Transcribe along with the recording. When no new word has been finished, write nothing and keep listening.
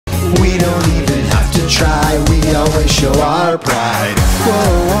show our pride. Whoa,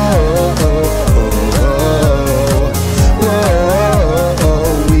 whoa, whoa, whoa, whoa,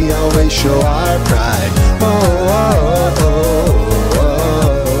 whoa. We always show our pride. Whoa, whoa,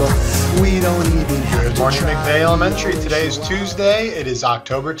 whoa. We don't even have Good morning, McVay Elementary. Today is Tuesday. It is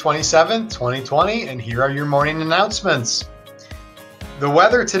October 27th, 2020, and here are your morning announcements. The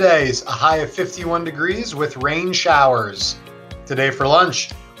weather today is a high of 51 degrees with rain showers. Today for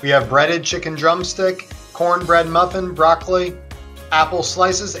lunch, we have breaded chicken drumstick, cornbread muffin, broccoli, apple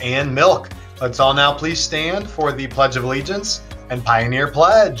slices, and milk. Let's all now please stand for the Pledge of Allegiance and Pioneer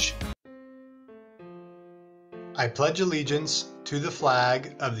Pledge. I pledge allegiance to the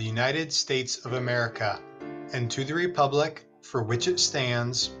flag of the United States of America and to the republic for which it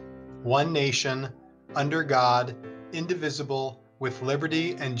stands, one nation, under God, indivisible, with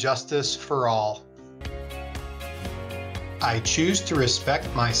liberty and justice for all. I choose to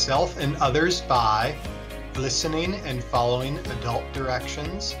respect myself and others by listening and following adult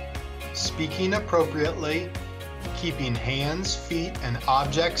directions, speaking appropriately, keeping hands, feet, and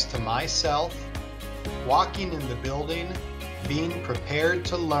objects to myself, walking in the building, being prepared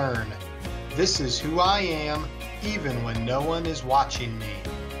to learn. This is who I am, even when no one is watching me.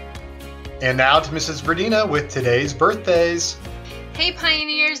 And now to Mrs. Verdina with today's birthdays. Hey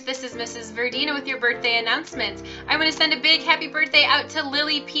Pioneers, this is Mrs. Verdina with your birthday announcements. I want to send a big happy birthday out to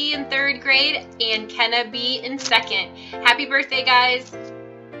Lily P in 3rd grade and Kenna B in 2nd. Happy birthday, guys.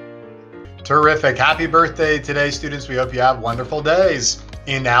 Terrific. Happy birthday today, students. We hope you have wonderful days.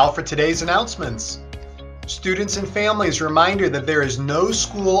 And now for today's announcements. Students and families, reminder that there is no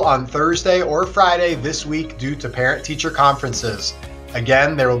school on Thursday or Friday this week due to parent-teacher conferences.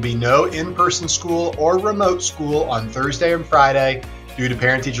 Again, there will be no in-person school or remote school on Thursday and Friday due to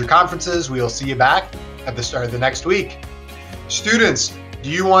parent-teacher conferences. We will see you back at the start of the next week. Students, do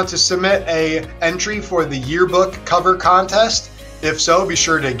you want to submit an entry for the yearbook cover contest? If so, be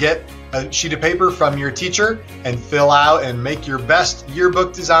sure to get a sheet of paper from your teacher and fill out and make your best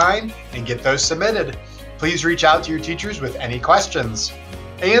yearbook design and get those submitted. Please reach out to your teachers with any questions.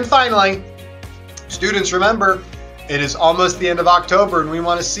 And finally, students, remember, it is almost the end of October and we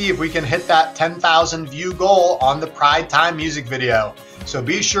want to see if we can hit that 10,000 view goal on the Pride Time music video. So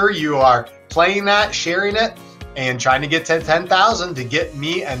be sure you are playing that, sharing it, and trying to get to 10,000 to get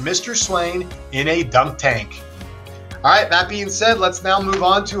me and Mr. Swain in a dunk tank. All right, that being said, let's now move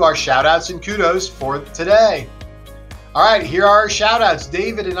on to our shout outs and kudos for today. All right, here are our shout outs.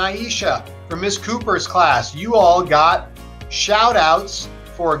 David and Aisha from Miss Cooper's class. You all got shout outs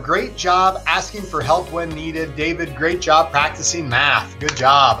for a great job asking for help when needed. David, great job practicing math. Good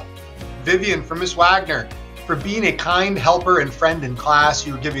job. Vivian from Miss Wagner, for being a kind helper and friend in class.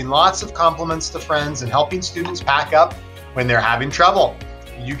 You were giving lots of compliments to friends and helping students pack up when they're having trouble.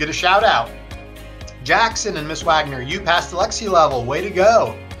 You get a shout out. Jackson and Miss Wagner, you passed the Lexia level. Way to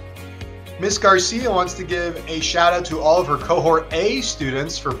go. Miss Garcia wants to give a shout out to all of her cohort A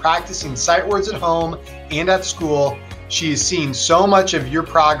students for practicing sight words at home and at school. She has seen so much of your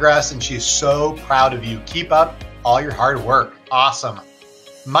progress and she is so proud of you. Keep up all your hard work. Awesome.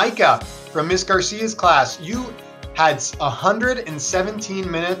 Micah from Miss Garcia's class, you had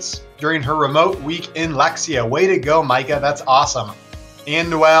 117 minutes during her remote week in Lexia. Way to go, Micah. That's awesome. And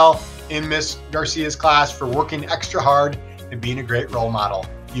Noelle in Miss Garcia's class for working extra hard and being a great role model.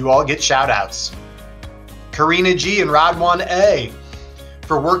 You all get shout outs. Karina G and Rod 1A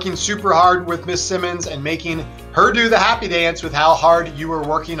for working super hard with Miss Simmons and making her do the happy dance with how hard you were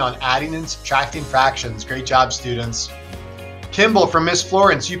working on adding and subtracting fractions. Great job, students. Kimball from Miss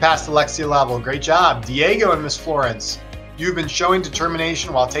Florence, you passed the Lexia level. Great job. Diego and Miss Florence, you've been showing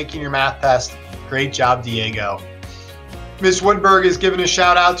determination while taking your math test. Great job, Diego. Miss Woodberg is giving a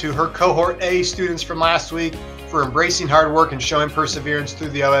shout out to her cohort A students from last week for embracing hard work and showing perseverance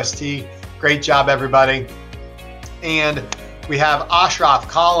through the OST. Great job, everybody. And we have Ashraf,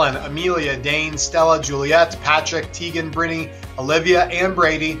 Colin, Amelia, Dane, Stella, Juliet, Patrick, Tegan, Brittany, Olivia, and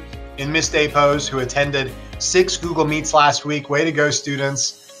Brady in Miss Daypose who attended 6 Google Meets last week. Way to go,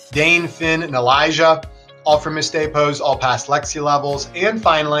 students. Dane, Finn, and Elijah, all from Miss Daypose, all passed Lexia levels. And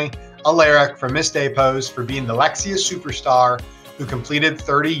finally, Alaric from Miss Daypose for being the Lexia superstar who completed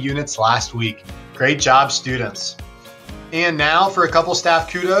 30 units last week. Great job, students. And now for a couple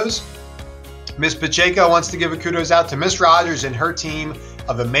staff kudos. Miss Pacheco wants to give a kudos out to Miss Rogers and her team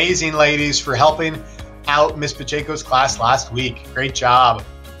of amazing ladies for helping out Miss Pacheco's class last week. Great job.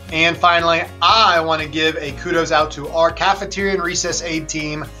 And finally, I want to give a kudos out to our cafeteria and recess aid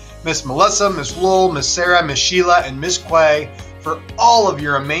team, Miss Melissa, Miss Lowell, Miss Sarah, Miss Sheila, and Miss Quay for all of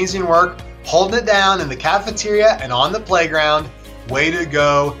your amazing work holding it down in the cafeteria and on the playground. Way to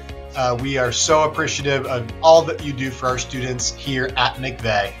go, We are so appreciative of all that you do for our students here at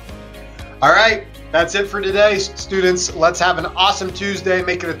McVay. All right, that's it for today, students. Let's have an awesome Tuesday.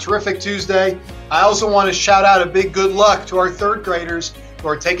 Make it a terrific Tuesday. I also want to shout out a big good luck to our third graders who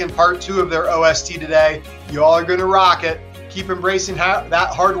are taking part 2 of their OST today. You all are going to rock it. Keep embracing that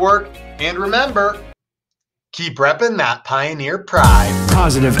hard work. And remember, keep repping that Pioneer pride.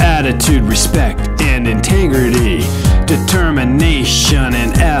 Positive attitude, respect, and integrity. Determination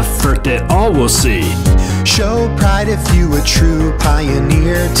and effort that all will see. Show pride if you a true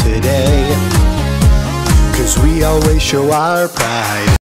pioneer today, 'cause we always show our pride.